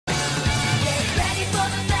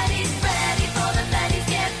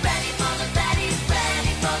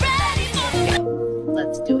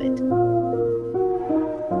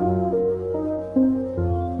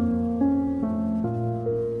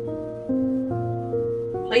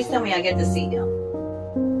Please tell me I get to see him.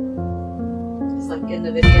 It's like in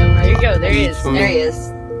the video, right? There you go. There he is. There he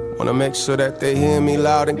is. Wanna make sure that they hear me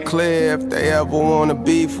loud and clear if they ever wanna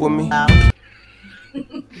beef with me.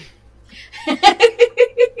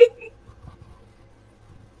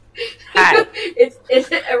 It's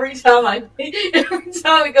every time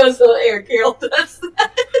it goes to the air, Carol does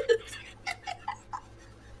that.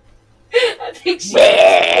 I think she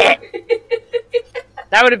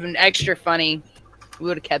That would have been extra funny. We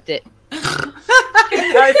would have kept it.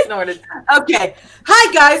 I snorted. Okay.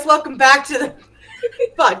 Hi, guys. Welcome back to the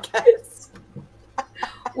podcast.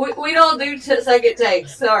 We don't do second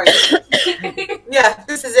takes. Sorry. Yeah,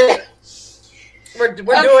 this is it. We're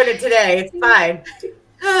doing it today. It's fine.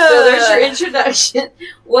 So there's your introduction.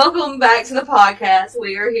 Welcome back to the podcast.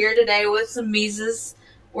 We are here today with some Mises.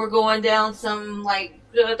 We're going down some like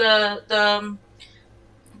the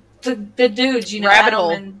dudes, you know, rabbit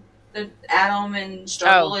hole. Adam and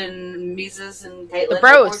Struggle and Mises and Caitlin. The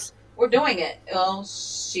bros. We're doing it. Well,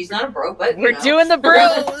 she's not a bro, but We're doing the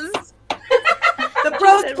bros. The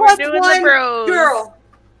bros plus doing one the bros. girl.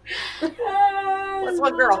 Plus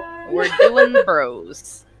one girl. We're doing the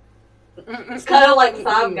bros. It's kind of like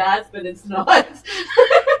Five Guys, but it's not.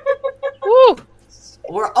 Woo!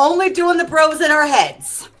 We're only doing the bros in our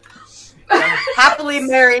heads. Happily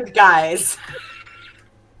married guys.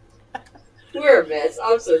 We're a mess.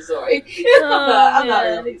 I'm so sorry. I'm not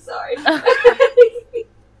really sorry.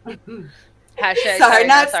 Hashtag Sorry,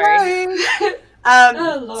 not sorry.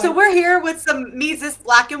 So we're here with some Mises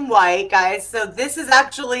Black and White, guys. So this is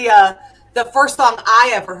actually the first song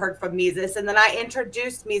I ever heard from Mises, and then I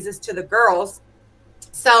introduced Mises to the girls.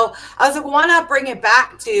 So I was like, why not bring it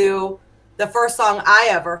back to the first song I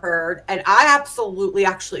ever heard? And I absolutely,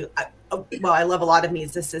 I love a lot of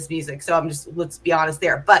Mises' music, so let's be honest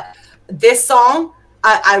there. But this song,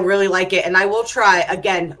 I really like it, and I will try,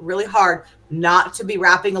 again, really hard not to be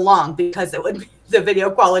rapping along because the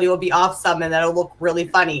video quality will be off some and that'll look really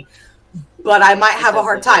funny. But I might have a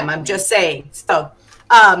hard time, I'm just saying. So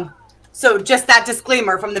just that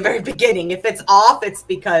disclaimer from the very beginning. If it's off, it's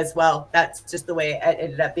because, well, that's just the way it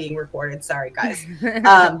ended up being recorded. Sorry, guys.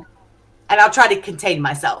 And I'll try to contain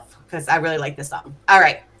myself because I really like this song. All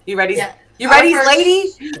right. You ready? Yeah. You ready,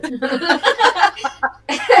 lady?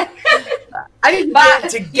 I didn't get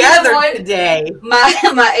together today. My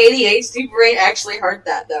ADHD brain actually heard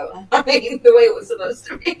that, though. I mean, the way it was supposed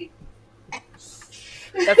to be.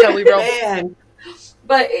 That's how we roll. Man.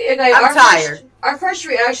 But okay, I'm tired. Our first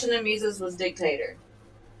reaction to Mises was Dictator.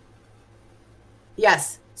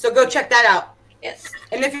 Yes. So go check that out. Yes.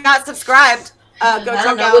 And if you're not subscribed, go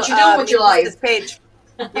check out what you're doing with your life. Page.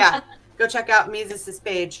 Yeah. Go check out Mises'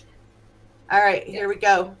 page. All right, here we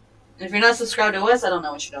go. And if you're not subscribed to us, I don't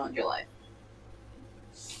know what you're doing with your life.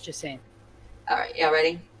 Just saying. All right, y'all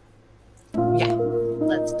ready? Yeah.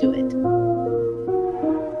 Let's do it.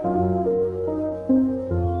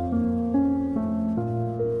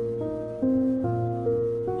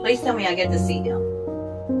 Please tell me I get to see him.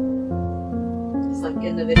 It's like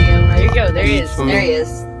in the video, right? There you go. There he is. There he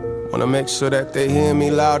is. Wanna make sure that they hear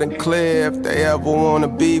me loud and clear if they ever wanna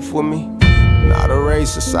beef with me. Not a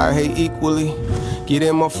racist, I hate equally. Get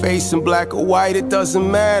in my face in black or white, it doesn't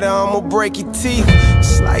matter, I'ma break your teeth.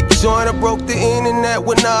 It's like Joyner broke the internet,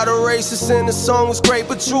 we're not a racist, and the song was great.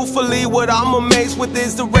 But truthfully, what I'm amazed with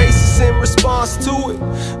is the racist in response to it.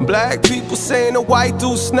 Black people saying a white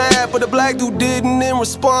dude snapped, but a black dude didn't in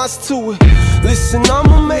response to it. Listen,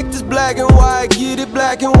 I'ma make this black and white, get it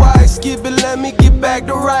black and white, skip it, let me get back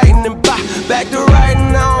to writing and back to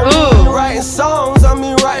writing. Now I mean writing songs, I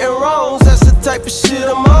mean writing wrongs. That's the type of shit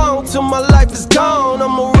I'm on till my life is gone.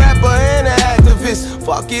 I'm a rapper and an activist,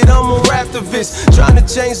 fuck it, I'm a raptivist. Trying to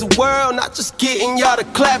change the world, not just getting y'all to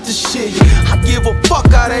clap the shit. I give a fuck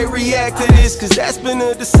how they react to this, cause that's been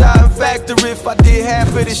a deciding factor. If I did half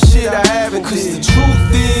of this shit, I haven't. Cause the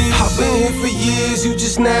truth is, I've been here for years, you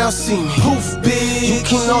just now see me. Poof, bitch, you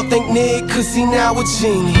can all thank Nick, cause he now a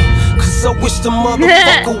genie. Cause I wish the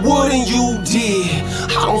motherfucker would and you did.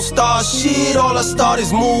 I don't start shit, all I start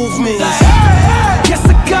is movements. Guess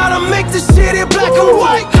I gotta make this shit in black and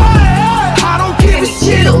white. I don't give a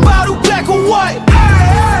shit about who black or white.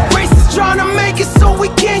 Racists trying to make it so we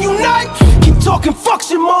can unite. Keep talking fuck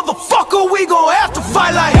shit, motherfucker, we gon' have to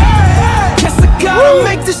fight like. Guess I gotta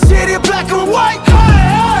make this shit in black and white.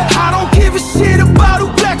 I don't give a shit about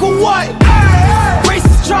who black or white.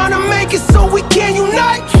 Racists trying to make it so we can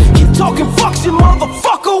unite. Keep talking fuck function,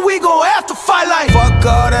 motherfucker. We gon' have to fight like. Fuck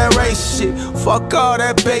all that race shit, fuck all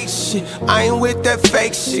that bait shit. I ain't with that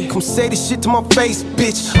fake shit. Come say this shit to my face,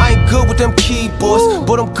 bitch. I ain't good with them keyboards,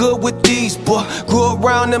 but I'm good with these, boy. Grew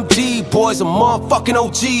around them D-boys, I'm motherfucking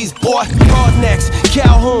OGs, boy. Hardnecks,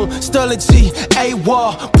 Calhoun, Sterling G,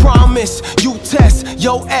 A-Wall. Promise, you test,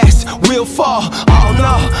 your ass will fall. Oh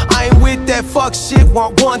no, I ain't with that fuck shit.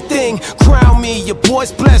 Want one thing, crown me. Your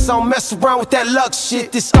boy's blessed, I don't mess around with that luck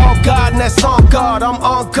shit. This all God and that's on God. I'm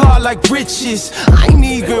on God like riches. I ain't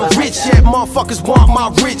even rich yet, motherfuckers want my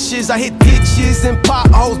riches. I hit ditches and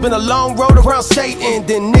potholes, been a long road around Satan.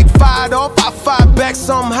 Then Nick fired off, I fired back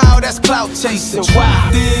somehow, that's clout chasing. Wow,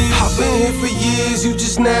 I've been here for years, you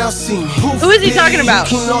just now see me. Who is he talking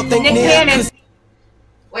about? Nick Cannon.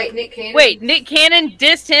 Wait, Nick Cannon? Wait, Nick Cannon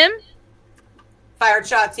dissed him? Fired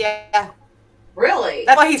shots, yeah. Really?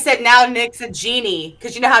 That's why he said now Nick's a genie.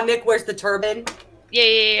 Because you know how Nick wears the turban?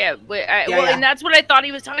 Yeah. And that's what I thought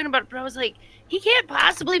he was talking about. But I was like, he can't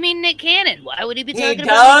possibly mean Nick Cannon. Why would he be talking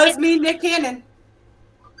about He does mean Nick Cannon.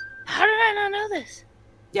 How did I not know this?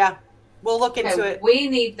 Yeah. We'll look into it. We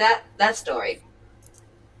need that story.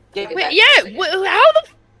 How the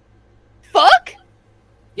fuck?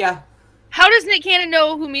 Yeah. How does Nick Cannon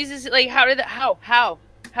know who Mises is? Like, how did that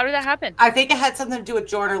happen? I think it had something to do with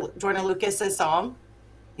Joyner Lucas's song.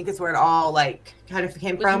 I think it's where it all, like, kind of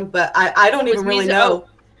came from. But I don't even really know.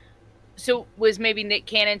 So was maybe Nick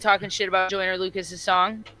Cannon talking shit about Joyner Lucas's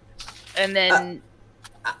song? And then...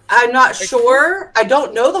 I'm not sure. I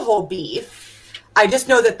don't know the whole beef. I just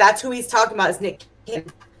know that that's who he's talking about is Nick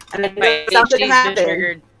Cannon. And I know something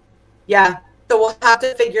happened. Yeah. So we'll have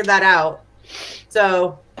to figure that out.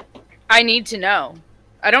 So... I need to know.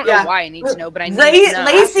 I don't know why I need to know, but I need to know.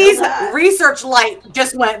 Lacey's research light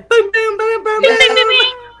just went boom, boom, boom, boom,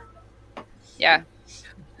 boom. Yeah.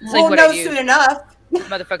 It's we'll know soon enough.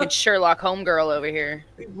 Motherfucking Sherlock homegirl over here.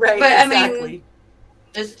 Right, but, exactly.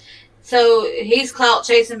 I mean, so he's clout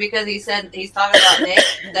chasing because he said he's talking about Nick.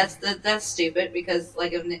 That's stupid because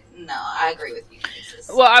I agree with you.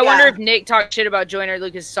 Well, I wonder if Nick talked shit about Joyner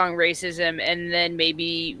Lucas' song "Racism" and then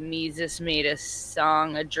maybe Mises made a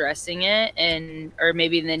song addressing it, or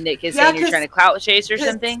maybe then Nick is saying you're trying to clout chase or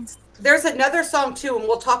something. There's another song too, and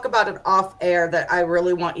we'll talk about it off air that I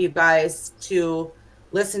really want you guys to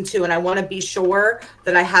listen to, and I want to be sure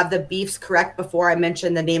that I have the beefs correct before I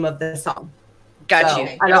mention the name of the song. Got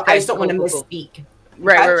you. I just don't want to misspeak.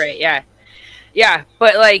 Right. Yeah.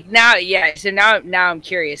 But like now, so now I'm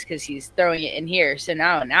curious because he's throwing it in here. So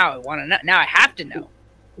now I want to know. Now I have to know.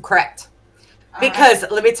 Correct. Because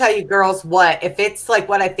let me tell you, girls, if it's like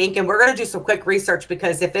what I think, and we're going to do some quick research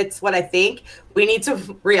because if it's what I think, we need to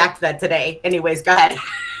react to that today. Anyways, go ahead.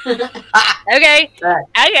 Okay.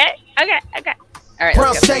 All right,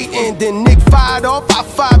 Brown Satan, then Nick fired off, I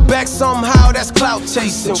fired back somehow, that's clout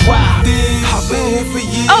chasing. Wow, I've been here for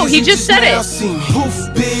years. Oh, he just said it.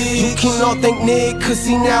 Poof, big. You cannot thank Nick, cause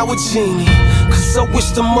he now a genie. Cause I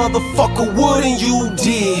wish the motherfucker would and you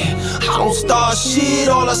did. I don't start shit,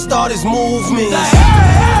 all I start is movements.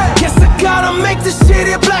 Guess I gotta make this shit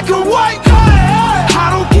in black and white.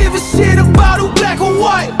 I don't give a shit about who black or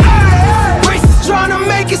white. Racists trying to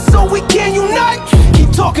make it so we can unite.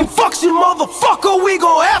 Keep talking function, motherfucker, we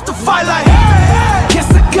gon' have to fight like.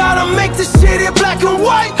 Guess I gotta make this shit in black and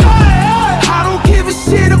white. I don't give a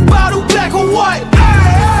shit about who black or white.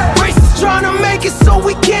 Racists trying to make it so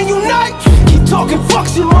we can unite. Keep talking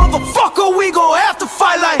function, motherfucker, we gon' have to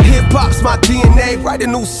fight like. Hip-hop's my DNA, write a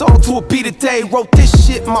new song to a beat a day. Wrote this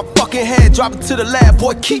shit in my fucking head, drop it to the lab,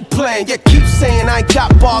 boy, keep playing. Yeah, keep saying I ain't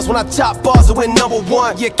got bars when I top bars and win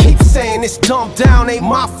 #1. Yeah, keep saying it's dumbed down, ain't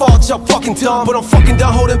my fault, y'all fucking dumb. But I'm fucking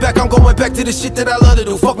done holding back, I'm going back to the shit that I love to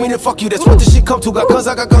do. Fuck me, then fuck you, that's what this shit come to. Got guns,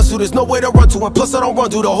 I got guns too, there's no way to run to. And plus I don't run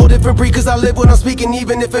to the whole different breed, cause I live when I'm speaking.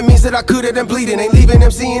 Even if it means that I could have been bleeding. Ain't leaving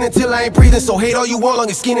them seeing until I ain't breathing. So hate all you want, long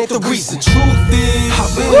as skin ain't the reason. Truth is,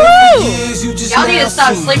 I've been here for years, you just y'all need to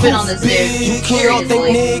stop sleeping on this dude. You can't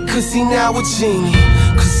thank Nick, cause he now a genie.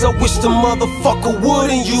 Cause I wish the motherfucker would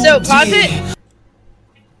and you So did. pause it.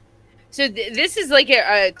 So this is like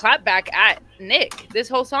a clap back at Nick. This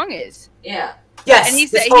whole song is. Yeah. Yes. And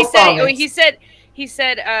he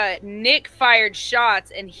said Nick fired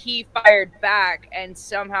shots and he fired back, and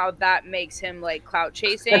somehow that makes him like clout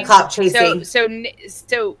chasing. The clout chasing.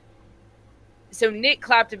 So Nick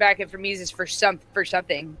clapped it back at Mises for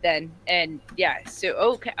something then, and yeah. So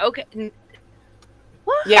okay.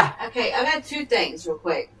 What? Yeah. Okay, I got two things real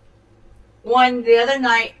quick. One, the other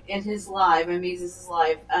night in his live, in Mises'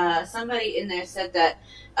 live, somebody in there said that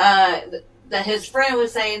that his friend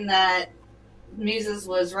was saying that Mises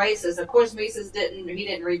was racist. Of course, Mises didn't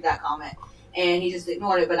read that comment. and he just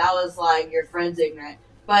ignored it. But I was like, your friend's ignorant.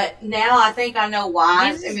 But now I think I know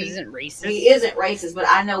why. Jesus isn't racist. He isn't racist, but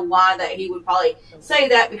I know why that he would probably say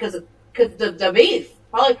that because of the beef.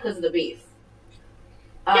 Probably because of the beef.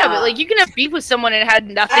 Yeah, but like you can have beef with someone and it had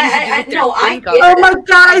nothing to do with their skin color. Oh my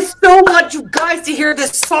god, I so want you guys to hear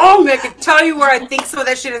this song. I can tell you where I think some of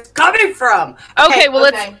that shit is coming from. Okay, well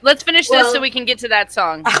let's finish this so we can get to that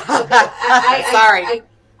song. Sorry.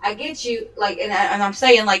 I get you, like, and I'm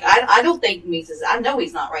saying, like, I don't think Mises. I know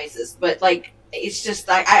he's not racist, but like, it's just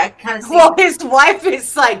like I kind of see. Well, his wife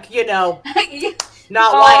is like, you know,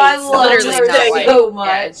 not white. I love her so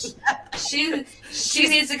much. Yeah. She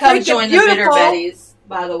needs to come join the Bitter Betties.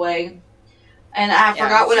 By the way, and I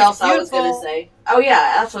forgot what else I was going to say. Oh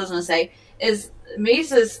yeah, that's what I was going to say. Is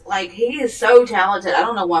Mises, like, he is so talented. I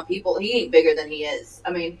don't know why he ain't bigger than he is.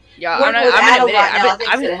 I mean, yeah, I'm gonna admit it. I think it's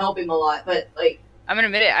going to help him a lot. But like, I'm gonna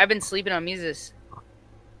admit it. I've been sleeping on Mises.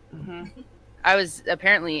 Mm-hmm. I was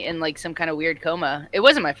apparently in like some kind of weird coma. It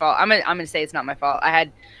wasn't my fault. I'm gonna say it's not my fault. I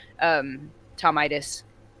had Tomitis.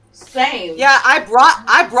 Same. Yeah,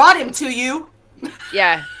 I brought him to you.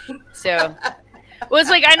 Yeah. So. Well,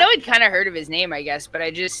 it's like I know I'd kind of heard of his name, I guess, but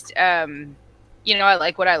I just, you know, I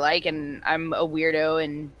like what I like, and I'm a weirdo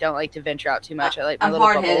and don't like to venture out too much. I like my little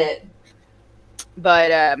hard-headed.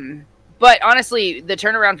 Bubble. But honestly, the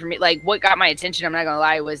turnaround for me, like what got my attention, I'm not gonna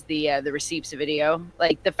lie, was the receipts video.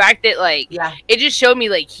 Like the fact that it just showed me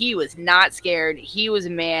like he was not scared. He was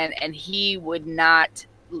a man, and he would not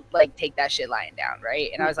like take that shit lying down,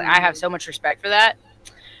 right? And I was like, I have so much respect for that.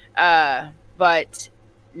 But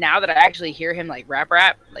now that I actually hear him like rap,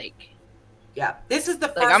 like, yeah, this is the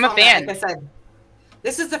first. Like, I'm a fan. Like I said,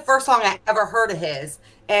 this is the first song I ever heard of his,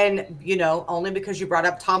 and you know, only because you brought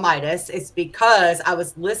up Tomitis, it's because I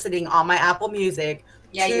was listening on my Apple Music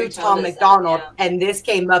to Tom McDonald, and this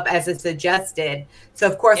came up as a suggested. So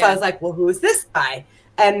of course I was like, well, who is this guy?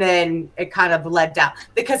 And then it kind of led down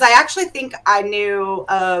because I actually think I knew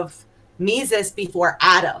of Mises before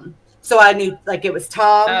Adam. So I knew like it was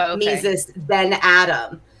Tom, Mises, then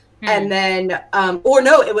Adam. And then, or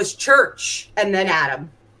no, it was Church and then Adam.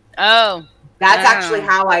 Oh. That's actually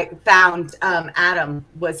how I found Adam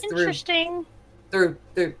was interesting. Through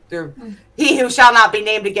He Who Shall Not Be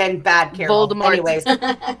Named Again, bad Carol. Voldemort. Anyways,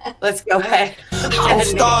 let's go ahead. I don't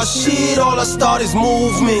start shit, all I start is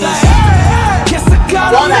movement. Guess I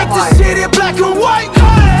gotta make this shit in black and white.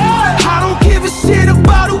 I don't give a shit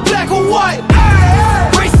about who black or white.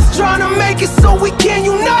 Trying to make it so we can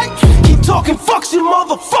unite. Keep talking fuck shit,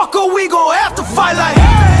 motherfucker, we gon' have to fight like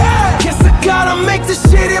guess I gotta make this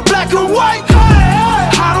shit in black and white.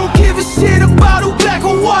 I don't give a shit about who black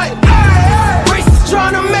or white. Racists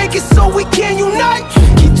trying to make it so we can unite.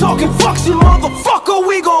 Keep talking fuck shit, motherfucker,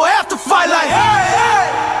 we gon' have to fight like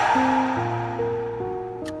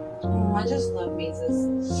I just love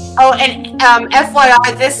Mises. Oh, and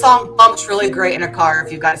FYI, this song bumps really great in a car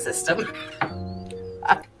if you've got a system.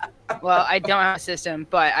 Well, I don't have a system,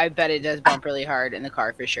 but I bet it does bump really hard in the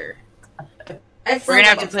car for sure. We're gonna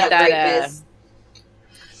have to put that.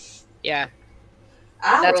 Yeah,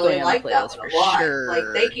 I really like that one a lot. Sure. Like,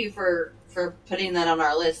 thank you for putting that on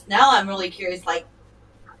our list. Now I'm really curious. Like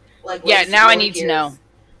yeah. Now I need to know.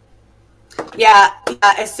 Yeah.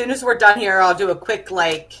 As soon as we're done here, I'll do a quick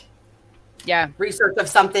research of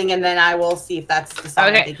something, and then I will see if that's the song.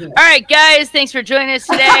 Okay. All right, guys. Thanks for joining us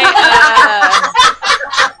today.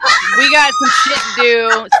 We got some shit to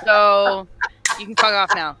do, so you can fuck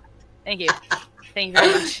off now. Thank you. Thank you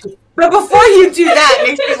very much. But before you do that,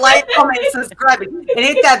 make sure you like, comment, subscribe, and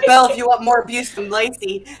hit that bell if you want more abuse from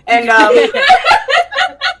Lacey. And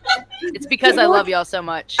it's because I love y'all so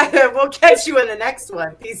much. We'll catch you in the next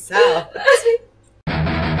one. Peace out.